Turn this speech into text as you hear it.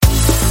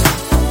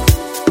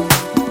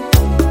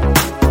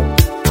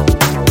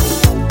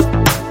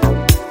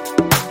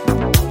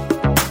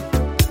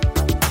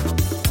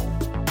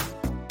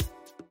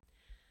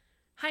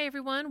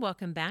everyone.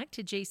 Welcome back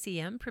to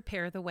JCM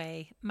Prepare the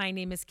Way. My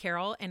name is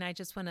Carol, and I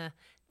just want to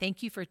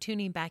thank you for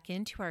tuning back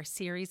into our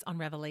series on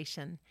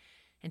Revelation.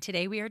 And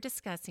today we are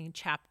discussing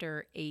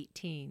chapter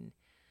 18.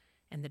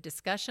 And the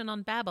discussion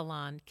on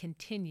Babylon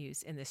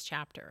continues in this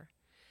chapter.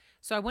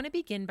 So I want to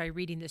begin by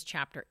reading this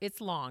chapter.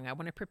 It's long. I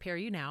want to prepare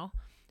you now.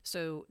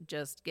 So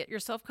just get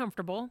yourself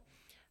comfortable.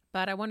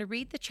 But I want to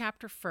read the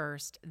chapter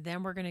first,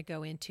 then we're going to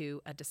go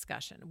into a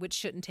discussion, which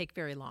shouldn't take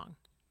very long.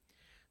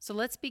 So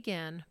let's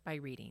begin by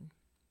reading.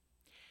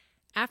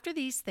 After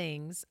these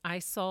things, I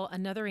saw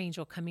another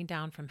angel coming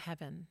down from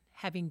heaven,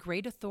 having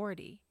great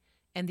authority,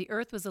 and the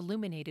earth was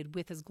illuminated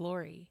with his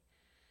glory.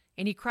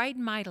 And he cried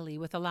mightily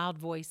with a loud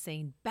voice,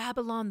 saying,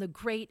 Babylon the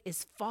Great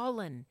is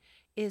fallen,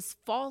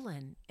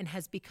 and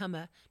has become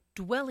a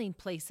dwelling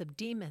place of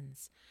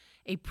demons,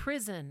 a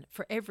prison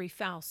for every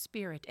foul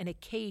spirit, and a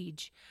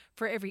cage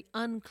for every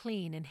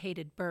unclean and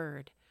hated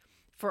bird.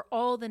 For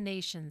all the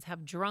nations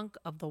have drunk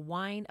of the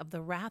wine of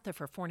the wrath of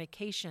her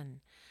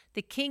fornication.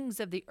 The kings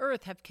of the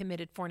earth have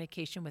committed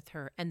fornication with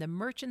her, and the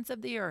merchants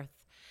of the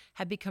earth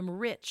have become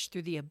rich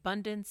through the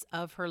abundance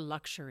of her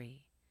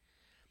luxury.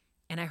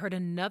 And I heard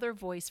another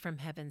voice from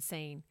heaven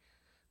saying,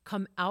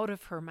 Come out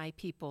of her, my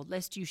people,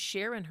 lest you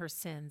share in her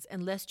sins,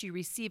 and lest you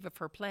receive of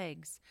her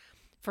plagues.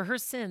 For her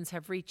sins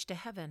have reached to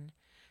heaven,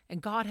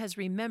 and God has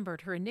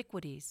remembered her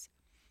iniquities.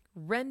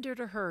 Render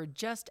to her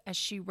just as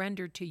she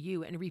rendered to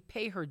you, and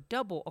repay her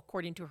double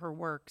according to her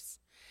works.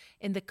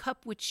 In the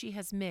cup which she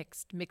has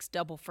mixed, mix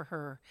double for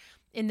her.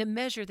 In the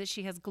measure that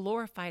she has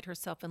glorified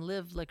herself and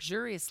lived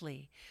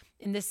luxuriously,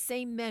 in the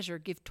same measure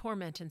give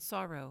torment and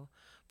sorrow.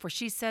 For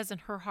she says in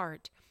her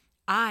heart,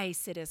 I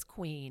sit as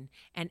queen,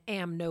 and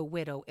am no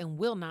widow, and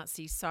will not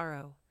see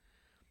sorrow.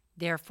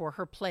 Therefore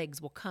her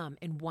plagues will come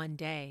in one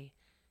day,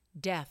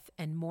 death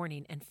and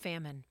mourning and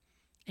famine,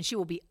 and she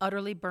will be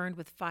utterly burned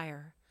with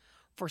fire.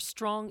 For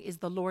strong is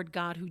the Lord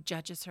God who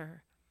judges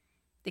her.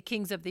 The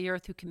kings of the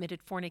earth who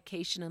committed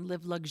fornication and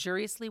lived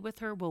luxuriously with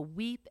her will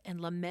weep and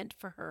lament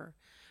for her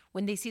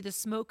when they see the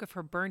smoke of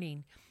her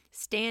burning,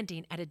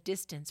 standing at a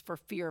distance for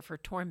fear of her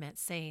torment,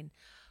 saying,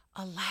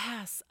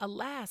 Alas,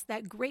 alas,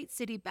 that great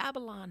city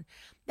Babylon,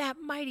 that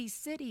mighty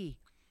city!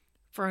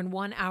 For in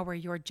 1 hour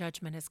your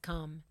judgment has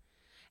come.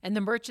 And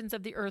the merchants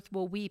of the earth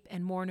will weep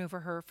and mourn over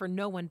her, for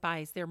no one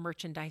buys their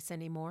merchandise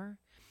anymore.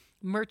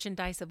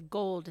 Merchandise of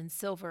gold and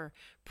silver,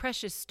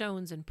 precious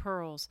stones and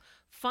pearls,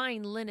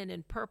 fine linen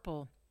and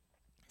purple,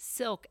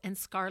 silk and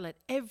scarlet,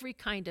 every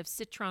kind of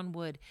citron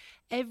wood,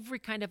 every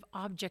kind of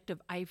object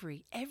of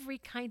ivory, every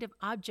kind of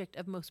object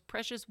of most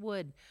precious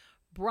wood,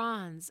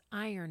 bronze,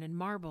 iron, and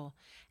marble,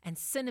 and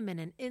cinnamon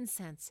and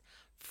incense,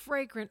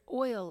 fragrant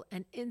oil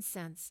and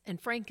incense and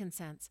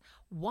frankincense,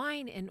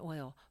 wine and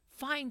oil,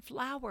 fine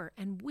flour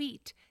and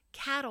wheat,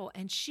 cattle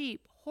and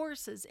sheep,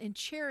 horses and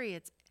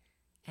chariots,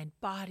 and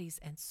bodies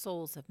and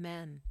souls of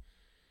men.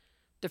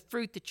 The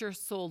fruit that your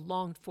soul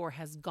longed for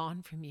has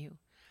gone from you,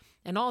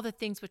 and all the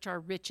things which are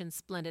rich and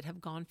splendid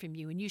have gone from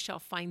you, and you shall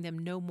find them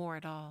no more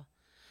at all.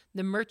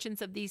 The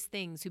merchants of these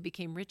things who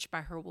became rich by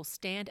her will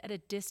stand at a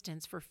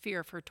distance for fear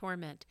of her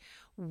torment,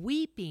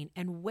 weeping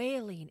and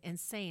wailing and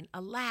saying,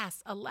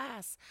 Alas,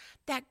 alas,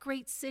 that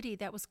great city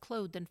that was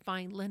clothed in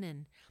fine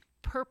linen,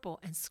 purple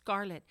and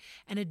scarlet,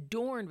 and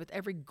adorned with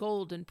every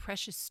gold and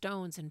precious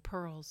stones and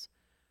pearls.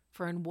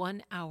 For in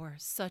 1 hour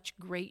such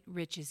great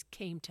riches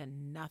came to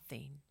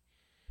nothing.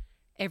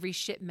 Every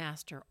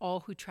shipmaster, all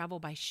who travel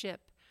by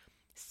ship,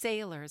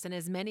 sailors, and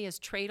as many as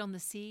trade on the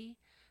sea,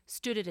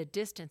 stood at a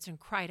distance and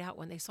cried out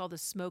when they saw the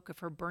smoke of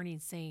her burning,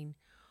 saying,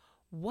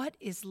 What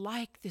is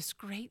like this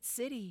great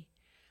city?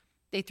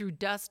 They threw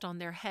dust on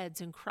their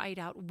heads and cried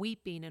out,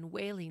 weeping and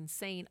wailing,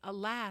 saying,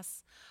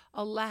 Alas,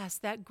 alas,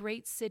 that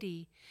great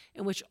city,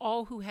 in which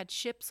all who had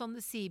ships on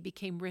the sea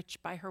became rich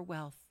by her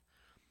wealth.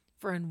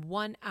 For in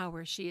 1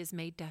 hour she is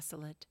made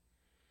desolate.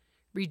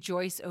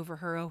 Rejoice over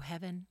her, O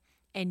heaven,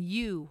 and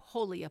you,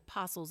 holy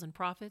apostles and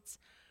prophets,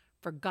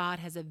 for God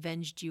has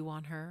avenged you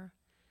on her.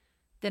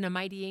 Then a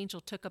mighty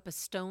angel took up a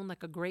stone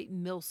like a great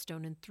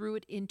millstone and threw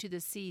it into the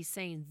sea,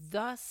 saying,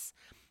 Thus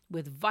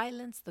with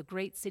violence the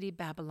great city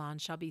Babylon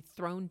shall be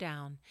thrown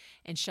down,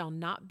 and shall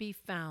not be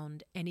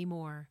found any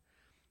more.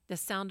 The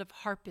sound of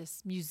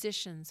harpists,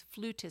 musicians,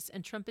 flutists,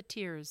 and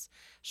trumpeters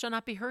shall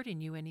not be heard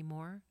in you any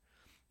more.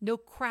 No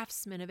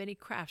craftsman of any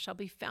craft shall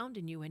be found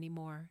in you any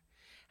more,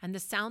 and the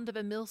sound of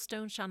a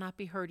millstone shall not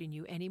be heard in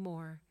you any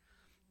more.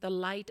 The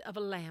light of a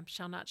lamp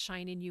shall not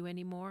shine in you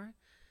any more.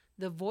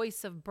 The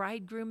voice of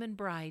bridegroom and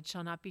bride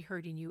shall not be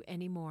heard in you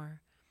any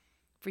more.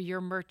 For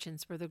your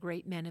merchants were the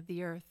great men of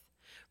the earth.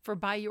 For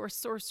by your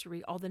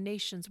sorcery all the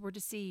nations were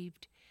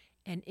deceived,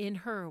 and in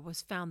her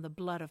was found the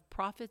blood of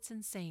prophets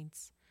and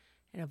saints,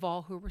 and of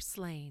all who were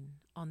slain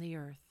on the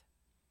earth.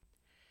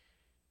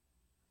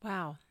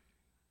 Wow.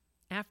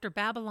 After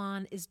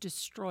Babylon is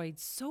destroyed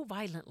so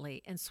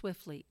violently and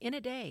swiftly in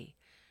a day,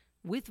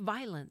 with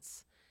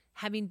violence,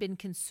 having been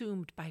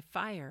consumed by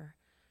fire,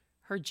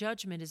 her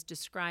judgment is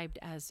described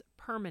as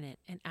permanent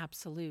and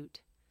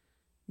absolute.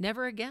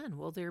 Never again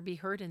will there be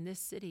heard in this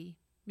city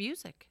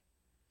music,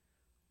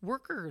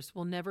 Workers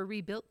will never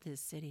rebuild this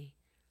city.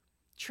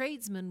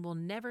 Tradesmen will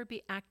never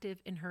be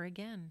active in her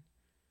again.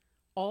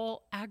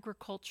 All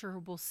agriculture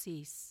will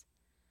cease.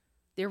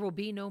 There will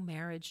be no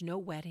marriage, no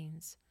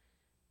weddings.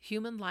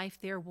 Human life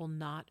there will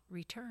not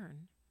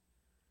return.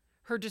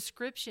 Her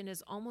description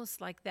is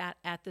almost like that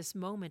at this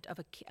moment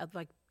of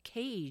like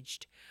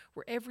caged,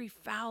 where every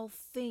foul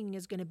thing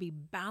is going to be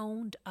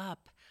bound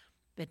up,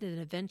 but then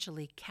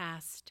eventually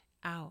cast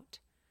out.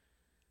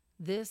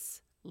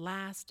 This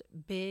last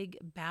big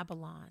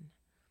Babylon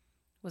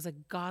was a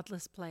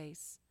godless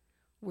place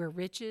where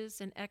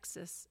riches and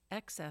excess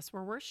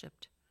were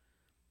worshipped.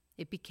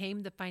 It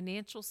became the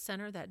financial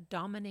center that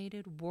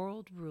dominated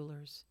world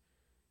rulers,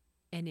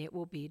 and it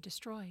will be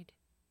destroyed.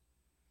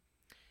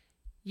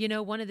 You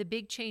know, one of the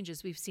big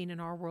changes we've seen in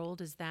our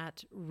world is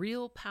that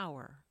real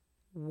power,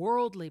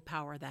 worldly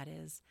power that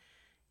is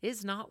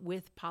not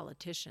with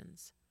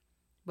politicians.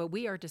 But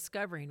we are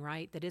discovering,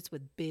 right, that it's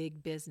with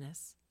big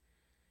business.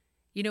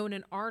 You know, in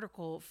an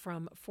article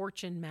from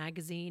Fortune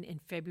magazine in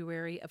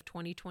February of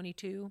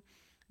 2022,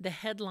 the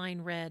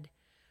headline read,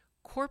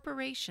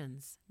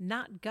 "Corporations,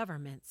 not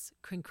governments,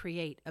 can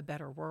create a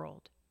better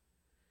world."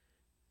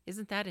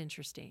 Isn't that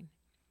interesting?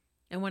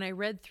 And when I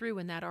read through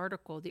in that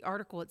article, the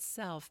article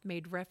itself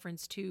made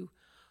reference to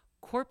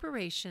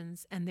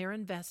corporations and their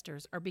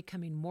investors are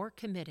becoming more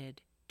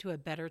committed to a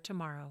better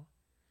tomorrow.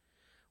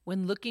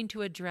 When looking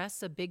to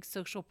address a big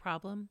social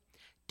problem,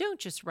 don't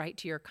just write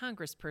to your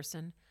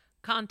congressperson,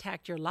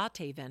 contact your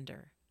latte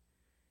vendor.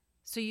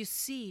 So you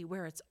see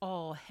where it's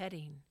all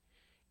heading.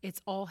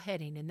 It's all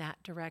heading in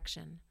that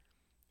direction.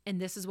 And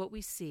this is what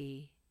we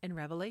see in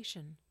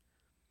Revelation.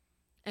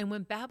 And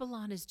when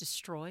Babylon is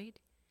destroyed,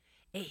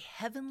 a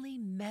heavenly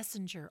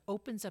messenger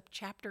opens up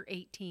chapter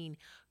 18,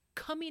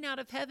 coming out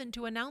of heaven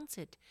to announce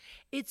it.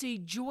 It's a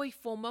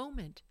joyful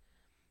moment.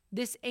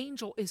 This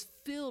angel is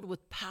filled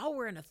with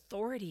power and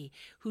authority,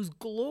 whose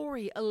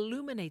glory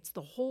illuminates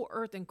the whole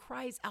earth and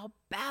cries out,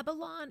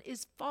 "Babylon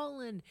is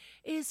fallen,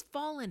 is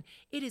fallen."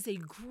 It is a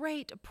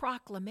great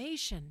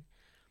proclamation.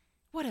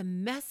 What a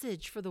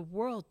message for the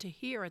world to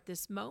hear at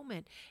this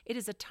moment. It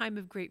is a time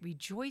of great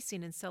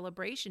rejoicing and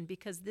celebration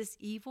because this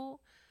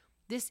evil,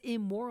 this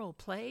immoral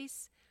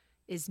place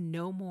is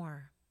no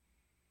more.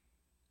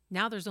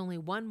 Now there's only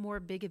one more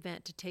big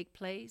event to take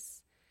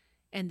place,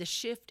 and the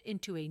shift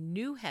into a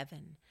new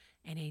heaven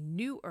and a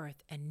new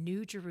earth and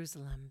new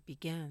Jerusalem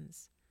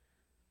begins.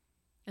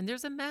 And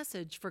there's a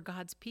message for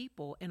God's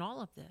people in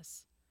all of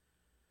this,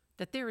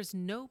 that there is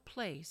no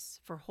place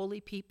for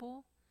holy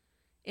people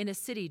in a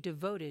city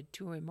devoted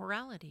to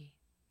immorality.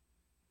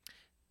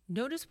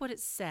 Notice what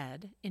it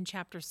said in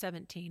chapter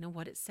 17 and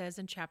what it says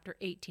in chapter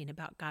 18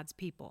 about God's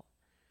people.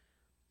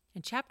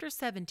 In chapter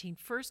 17,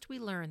 first we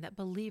learn that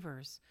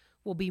believers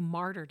will be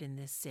martyred in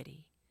this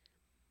city,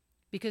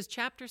 because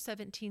chapter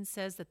 17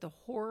 says that the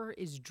whorer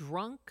is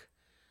drunk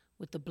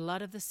with the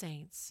blood of the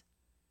saints,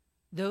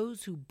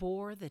 those who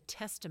bore the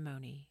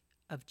testimony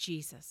of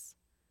Jesus.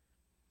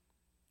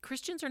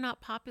 Christians are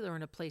not popular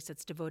in a place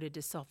that's devoted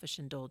to selfish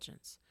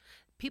indulgence.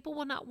 People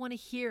will not want to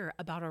hear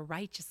about a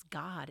righteous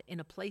God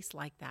in a place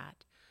like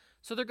that.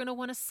 So they're going to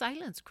want to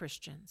silence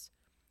Christians,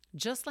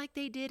 just like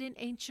they did in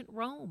ancient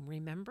Rome,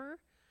 remember?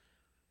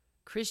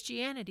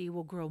 Christianity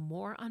will grow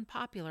more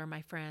unpopular,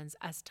 my friends,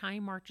 as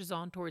time marches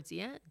on towards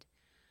the end.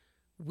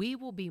 We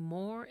will be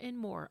more and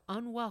more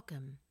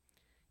unwelcome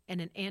in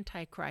an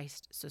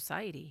antichrist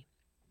society.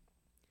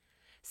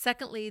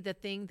 Secondly, the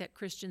thing that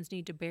Christians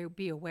need to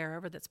be aware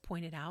of, or that's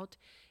pointed out,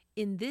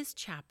 in this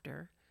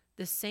chapter,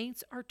 the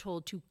saints are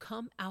told to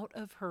come out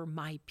of her,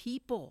 my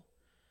people.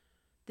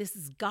 This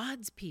is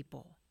God's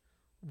people.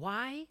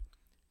 Why?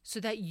 So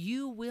that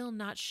you will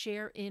not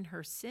share in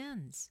her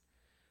sins,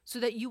 so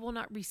that you will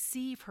not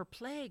receive her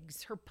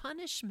plagues, her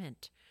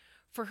punishment,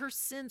 for her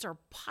sins are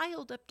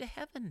piled up to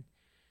heaven.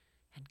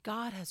 And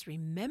God has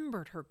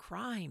remembered her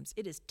crimes.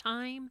 It is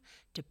time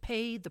to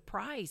pay the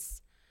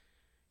price.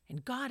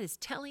 And God is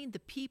telling the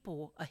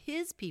people,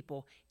 his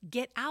people,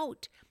 get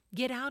out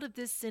of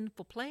this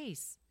sinful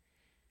place.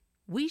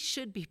 We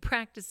should be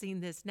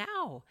practicing this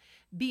now,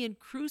 being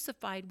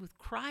crucified with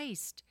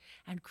Christ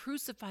and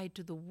crucified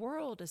to the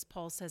world, as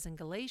Paul says in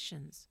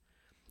Galatians.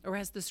 Or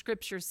as the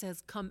scripture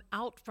says, come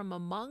out from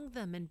among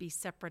them and be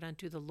separate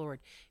unto the Lord.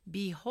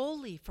 Be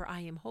holy, for I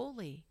am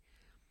holy.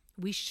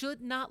 We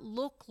should not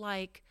look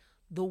like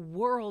the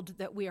world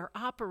that we are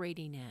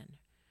operating in.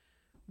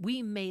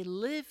 We may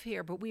live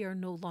here, but we are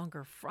no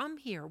longer from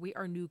here. We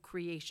are new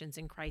creations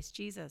in Christ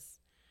Jesus.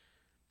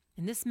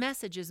 And this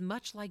message is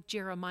much like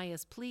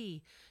Jeremiah's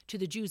plea to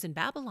the Jews in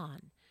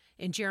Babylon.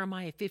 In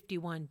Jeremiah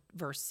 51,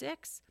 verse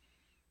 6,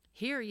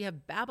 here you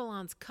have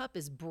Babylon's cup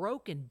is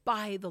broken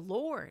by the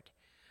Lord.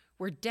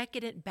 Where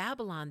decadent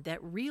Babylon,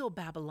 that real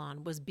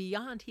Babylon, was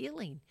beyond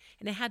healing,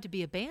 and it had to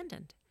be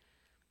abandoned.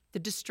 The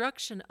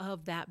destruction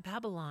of that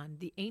Babylon,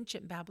 the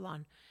ancient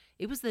Babylon,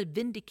 it was the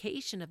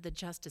vindication of the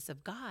justice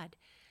of God.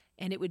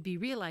 And it would be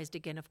realized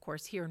again, of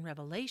course, here in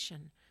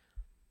Revelation.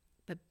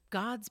 But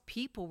God's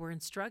people were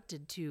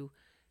instructed to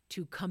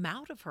come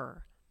out of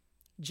her.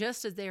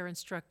 just as they are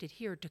instructed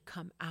here to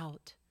come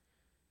out.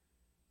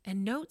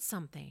 And note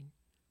something.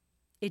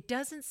 It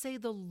doesn't say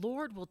the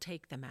Lord will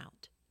take them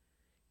out.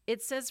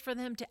 It says for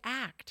them to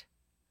act.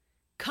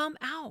 Come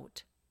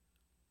out.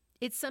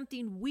 It's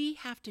something we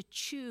have to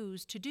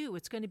choose to do.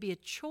 It's going to be a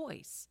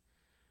choice.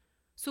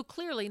 So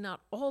clearly,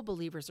 not all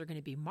believers are going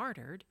to be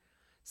martyred.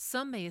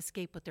 Some may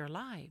escape with their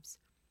lives.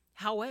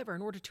 However,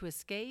 in order to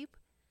escape,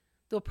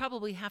 they'll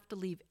probably have to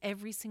leave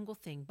every single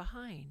thing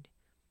behind.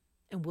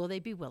 And will they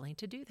be willing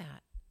to do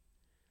that?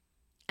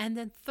 And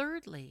then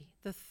thirdly,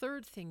 the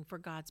third thing for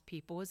God's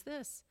people is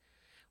this.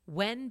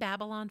 When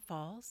Babylon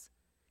falls,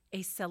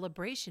 a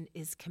celebration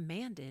is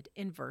commanded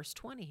in verse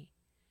 20.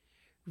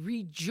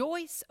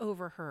 Rejoice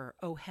over her,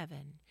 O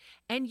heaven,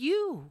 and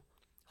you,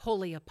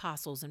 holy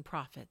apostles and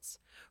prophets,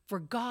 for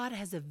God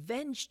has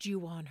avenged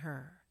you on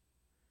her.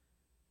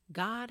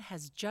 God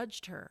has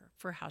judged her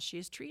for how she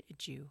has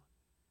treated you.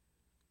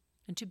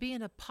 And to be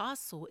an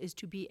apostle is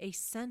to be a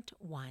sent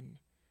one.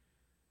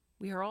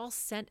 We are all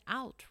sent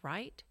out,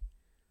 right?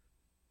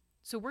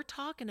 So we're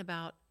talking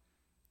about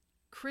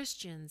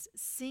Christians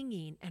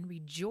singing and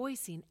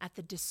rejoicing at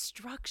the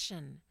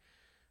destruction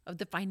of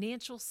the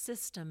financial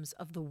systems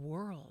of the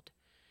world,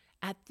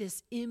 at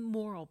this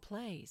immoral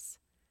place.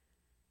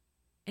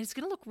 And it's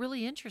going to look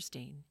really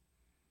interesting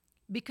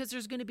because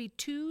there's going to be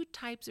two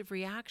types of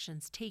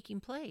reactions taking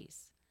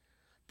place.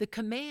 The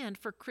command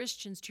for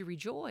Christians to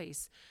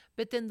rejoice,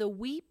 but then the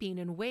weeping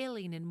and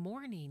wailing and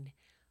mourning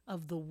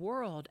of the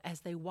world as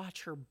they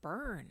watch her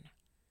burn.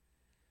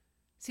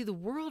 See, the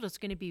world is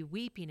going to be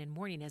weeping and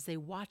mourning as they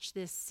watch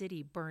this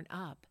city burn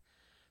up.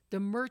 The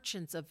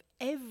merchants of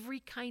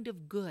every kind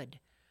of good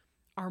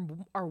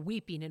are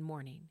weeping and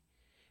mourning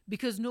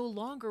because no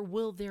longer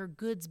will their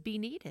goods be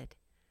needed.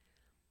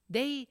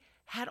 They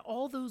had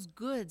all those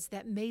goods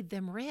that made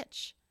them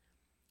rich,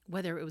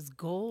 whether it was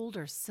gold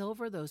or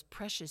silver, those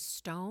precious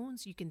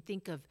stones. You can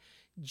think of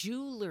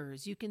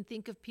jewelers. You can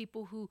think of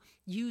people who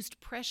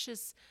used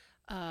precious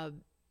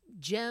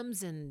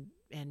gems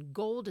and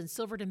gold and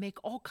silver to make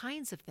all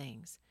kinds of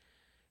things.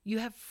 You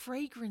have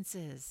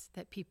fragrances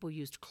that people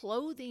used,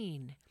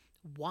 clothing,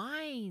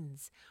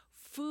 wines,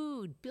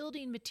 food,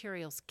 building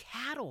materials,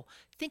 cattle.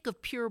 Think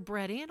of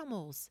purebred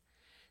animals.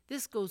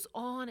 This goes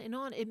on and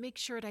on. It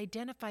makes sure it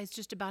identifies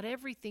just about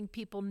everything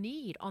people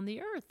need on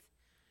the earth.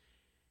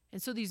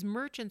 And so these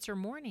merchants are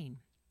mourning.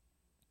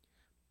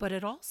 But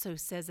it also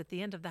says at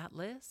the end of that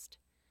list,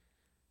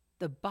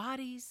 the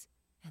bodies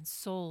and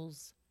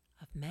souls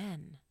of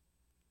men.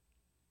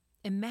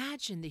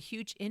 Imagine the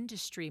huge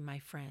industry, my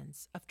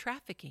friends, of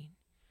trafficking,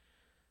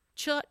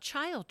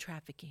 child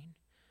trafficking,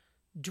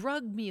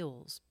 drug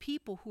mules,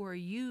 people who are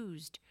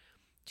used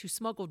to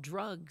smuggle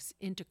drugs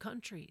into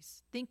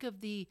countries. Think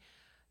of the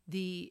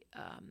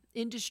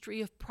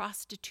industry of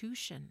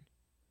prostitution,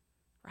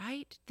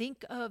 right?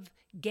 Think of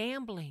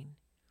gambling.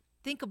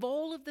 Think of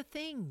all of the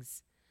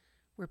things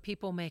where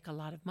people make a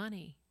lot of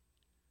money.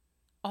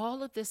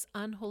 All of this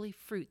unholy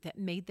fruit that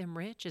made them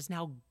rich is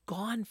now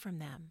gone from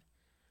them,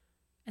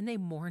 and they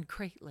mourn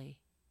greatly.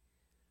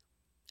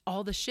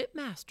 All the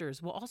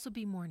shipmasters will also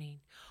be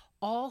mourning.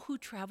 All who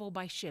travel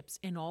by ships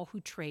and all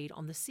who trade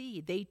on the sea,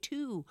 they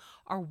too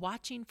are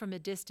watching from a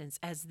distance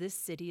as this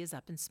city is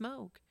up in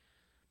smoke.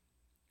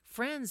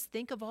 Friends,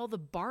 think of all the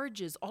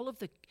barges, all of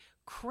the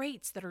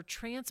crates that are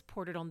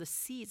transported on the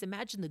seas.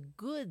 Imagine the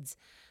goods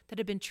that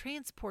have been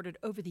transported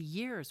over the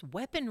years,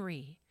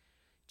 weaponry,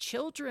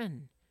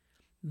 children,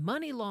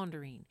 money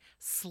laundering,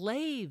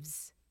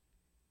 slaves.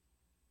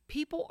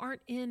 People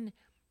aren't in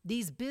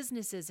these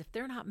businesses if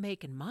they're not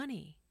making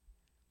money.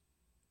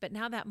 But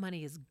now that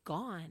money is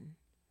gone,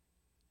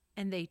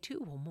 and they too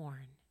will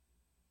mourn.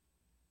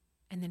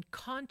 And then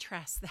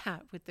contrast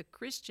that with the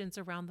Christians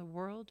around the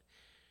world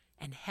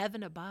and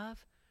heaven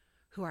above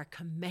who are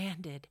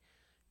commanded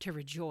to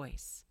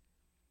rejoice.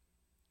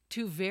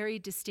 Two very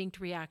distinct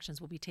reactions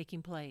will be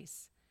taking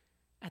place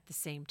at the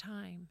same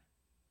time.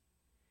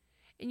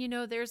 And you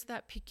know, there's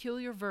that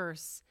peculiar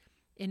verse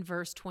in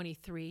verse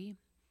 23.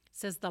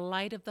 Says, the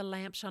light of the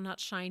lamp shall not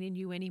shine in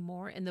you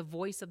anymore, and the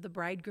voice of the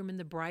bridegroom and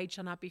the bride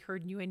shall not be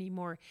heard in you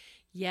anymore.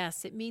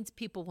 Yes, it means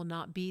people will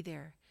not be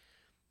there.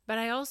 But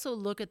I also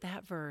look at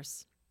that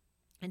verse,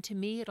 and to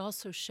me it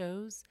also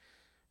shows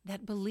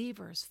that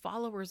believers,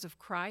 followers of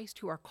Christ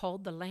who are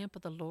called the lamp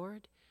of the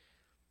Lord,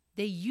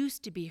 they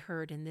used to be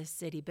heard in this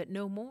city, but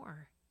no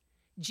more.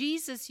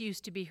 Jesus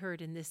used to be heard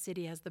in this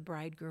city as the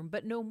bridegroom,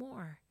 but no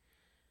more.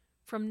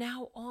 From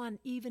now on,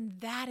 even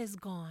that is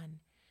gone.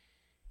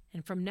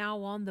 And from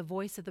now on, the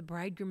voice of the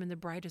bridegroom and the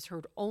bride is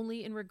heard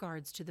only in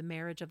regards to the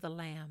marriage of the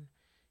Lamb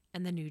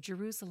and the New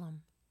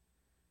Jerusalem.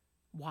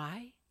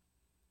 Why?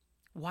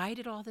 Why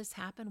did all this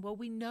happen? Well,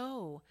 we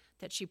know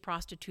that she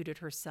prostituted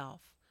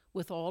herself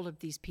with all of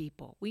these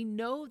people. We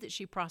know that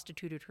she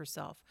prostituted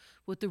herself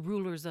with the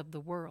rulers of the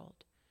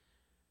world.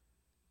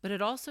 But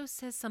it also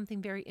says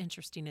something very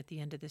interesting at the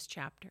end of this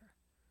chapter.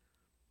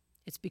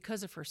 It's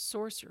because of her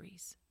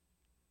sorceries.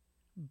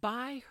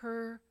 By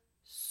her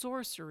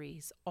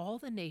sorceries, all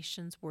the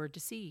nations were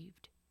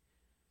deceived.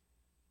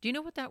 Do you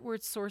know what that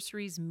word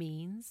sorceries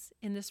means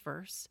in this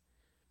verse?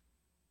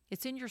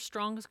 It's in your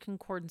Strong's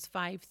Concordance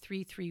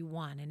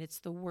 5331, and it's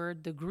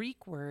the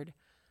Greek word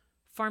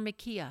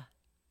pharmakia.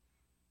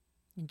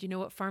 And do you know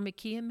what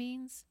pharmakia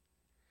means?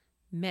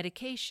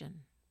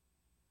 Medication.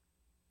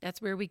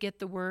 That's where we get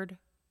the word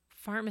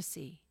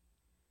pharmacy.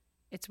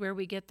 It's where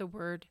we get the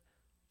word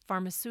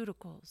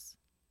pharmaceuticals.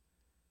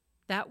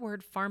 That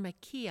word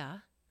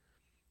pharmakia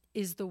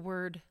is the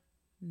word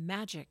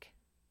magic,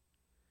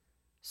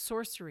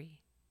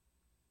 sorcery,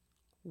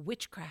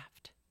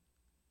 witchcraft.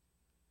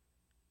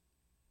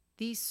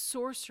 These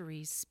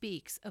sorceries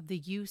speaks of the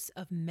use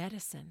of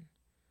medicine,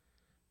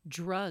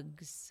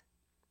 drugs,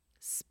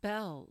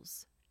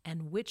 spells,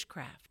 and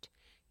witchcraft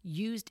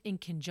used in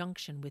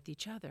conjunction with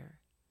each other.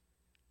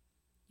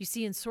 You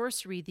see, in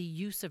sorcery, the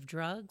use of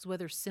drugs,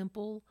 whether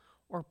simple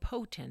or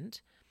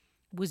potent,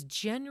 was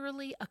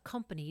generally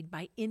accompanied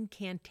by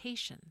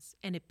incantations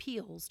and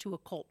appeals to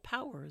occult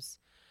powers,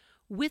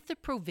 with the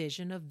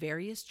provision of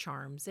various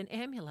charms and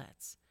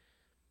amulets.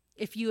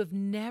 If you have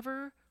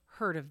never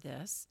heard of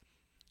this,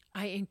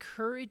 I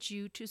encourage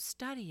you to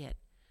study it,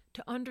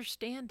 to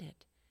understand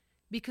it,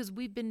 because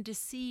we've been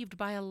deceived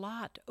by a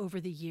lot over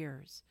the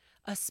years,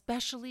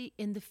 especially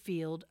in the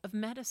field of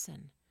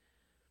medicine.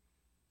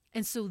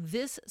 And so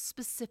this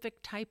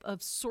specific type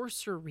of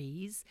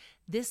sorceries,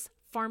 this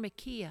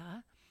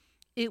pharmakia,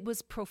 it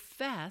was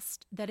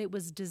professed that it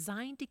was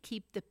designed to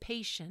keep the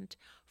patient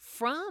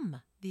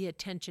from the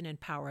attention and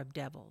power of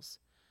devils.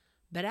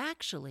 But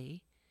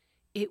actually,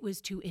 it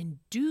was to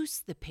induce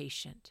the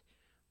patient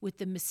with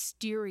the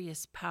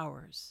mysterious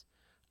powers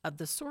of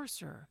the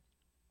sorcerer,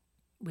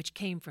 which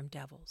came from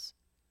devils.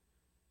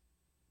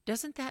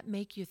 Doesn't that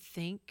make you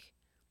think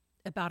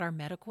about our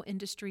medical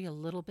industry a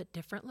little bit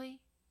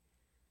differently?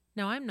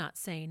 Now, I'm not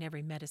saying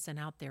every medicine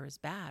out there is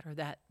bad or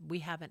that we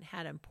haven't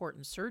had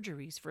important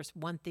surgeries for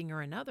one thing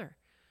or another.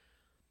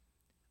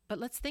 But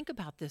let's think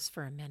about this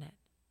for a minute.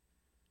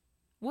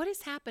 What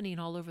is happening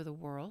all over the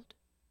world?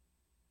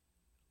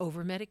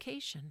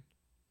 Over-medication.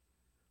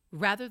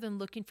 Rather than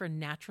looking for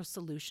natural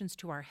solutions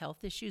to our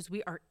health issues,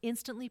 we are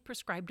instantly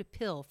prescribed a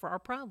pill for our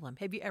problem.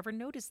 Have you ever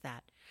noticed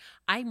that?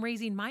 I'm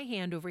raising my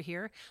hand over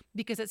here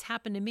because it's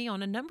happened to me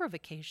on a number of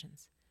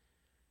occasions.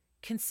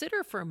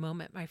 Consider for a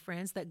moment, my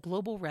friends, that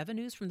global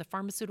revenues from the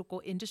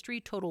pharmaceutical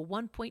industry total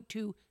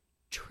 $1.2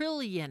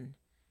 trillion.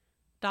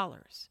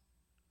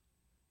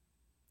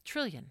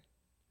 Trillion.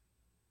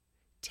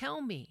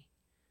 Tell me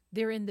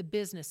they're in the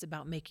business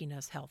about making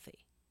us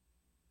healthy.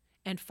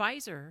 And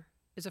Pfizer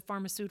is a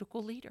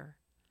pharmaceutical leader.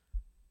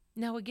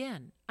 Now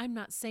again, I'm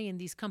not saying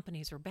these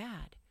companies are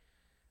bad,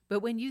 but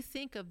when you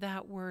think of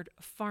that word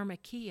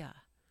pharmakia,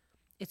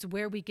 it's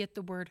where we get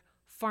the word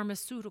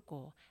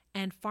pharmaceutical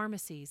and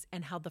pharmacies,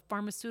 and how the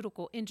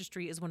pharmaceutical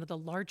industry is one of the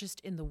largest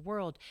in the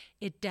world.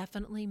 It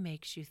definitely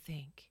makes you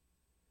think.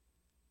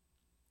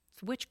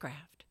 It's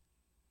witchcraft.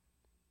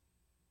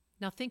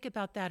 Now think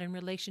about that in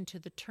relation to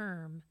the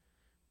term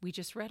we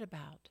just read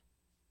about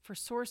for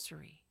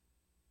sorcery.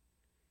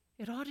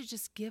 It ought to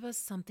just give us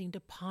something to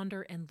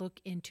ponder and look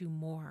into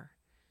more.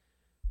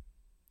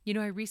 You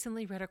know, I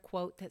recently read a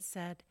quote that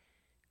said,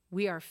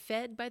 "We are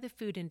fed by the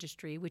food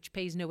industry, which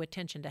pays no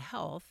attention to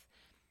health,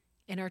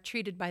 and are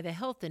treated by the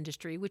health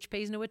industry, which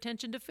pays no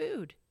attention to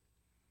food."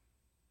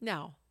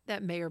 Now,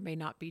 that may or may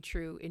not be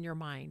true in your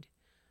mind,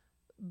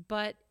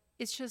 but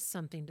it's just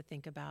something to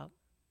think about.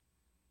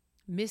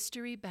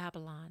 Mystery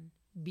Babylon,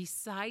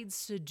 besides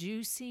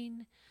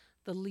seducing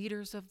the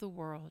leaders of the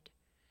world,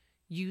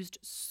 used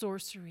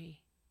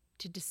sorcery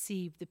to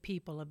deceive the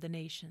people of the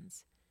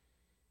nations.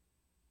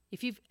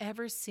 If you've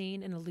ever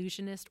seen an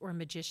illusionist or a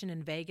magician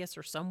in Vegas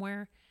or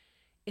somewhere,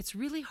 it's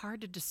really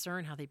hard to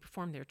discern how they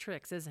perform their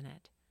tricks, isn't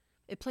it?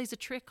 It plays a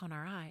trick on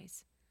our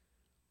eyes.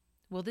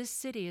 Well, this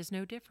city is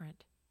no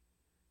different.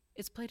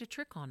 It's played a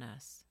trick on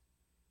us.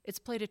 It's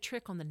played a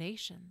trick on the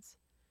nations.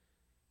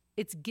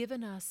 It's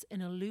given us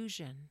an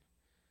illusion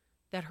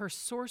that her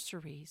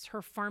sorceries,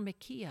 her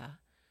pharmakia,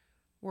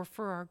 were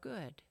for our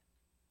good.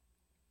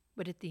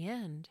 But at the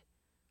end,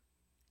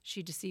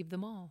 she deceived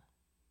them all.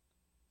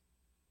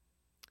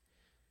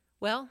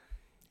 Well,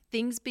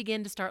 things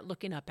begin to start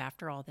looking up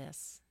after all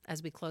this.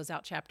 As we close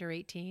out chapter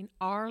 18,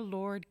 our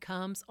Lord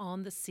comes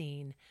on the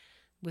scene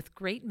with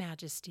great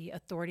majesty,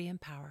 authority, and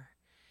power.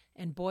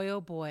 And boy,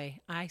 oh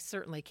boy, I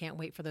certainly can't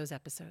wait for those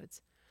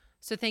episodes.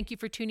 So thank you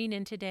for tuning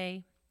in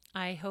today.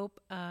 I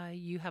hope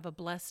you have a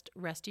blessed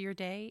rest of your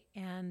day,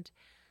 and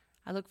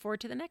I look forward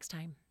to the next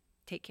time.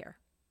 Take care.